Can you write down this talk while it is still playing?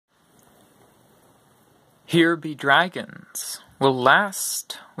Here be dragons. Well,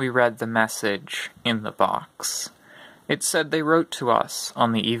 last we read the message in the box, it said they wrote to us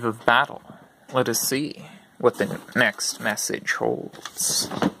on the eve of battle. Let us see what the next message holds.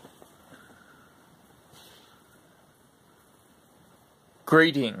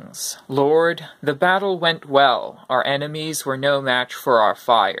 Greetings, Lord. The battle went well. Our enemies were no match for our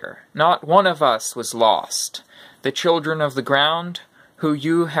fire. Not one of us was lost. The children of the ground, who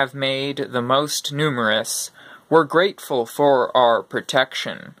you have made the most numerous, were grateful for our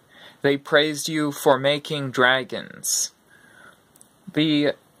protection. They praised you for making dragons.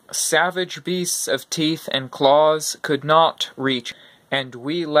 The savage beasts of teeth and claws could not reach, and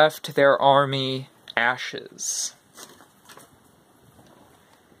we left their army ashes.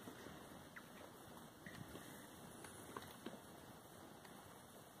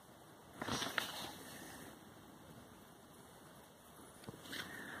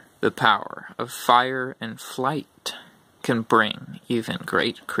 The power of fire and flight can bring even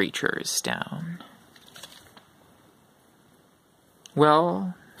great creatures down.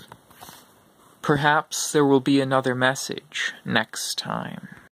 Well, perhaps there will be another message next time.